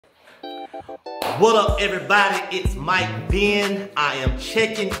What up, everybody? It's Mike Ben. I am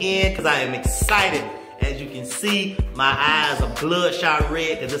checking in because I am excited. As you can see, my eyes are bloodshot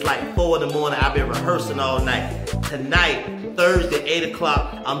red because it's like 4 in the morning. I've been rehearsing all night. Tonight, Thursday, 8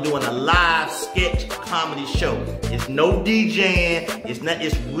 o'clock, I'm doing a live sketch comedy show. It's no DJing.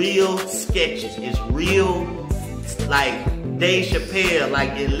 It's real sketches. It's real, like Dave Chappelle, like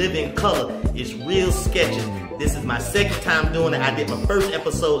in living color. It's real sketches. This is my second time doing it. I did my first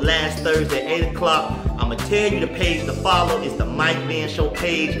episode last Thursday at 8 o'clock. I'm going to tell you the page to follow. It's the Mike Ben Show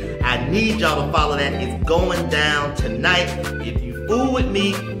page. I need y'all to follow that. It's going down tonight. If you fool with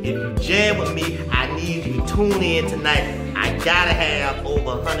me, if you jam with me, I need you to tune in tonight. I got to have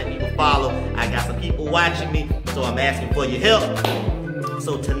over 100 people follow. I got some people watching me, so I'm asking for your help.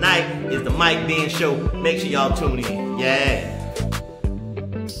 So tonight is the Mike Ben Show. Make sure y'all tune in. Yeah.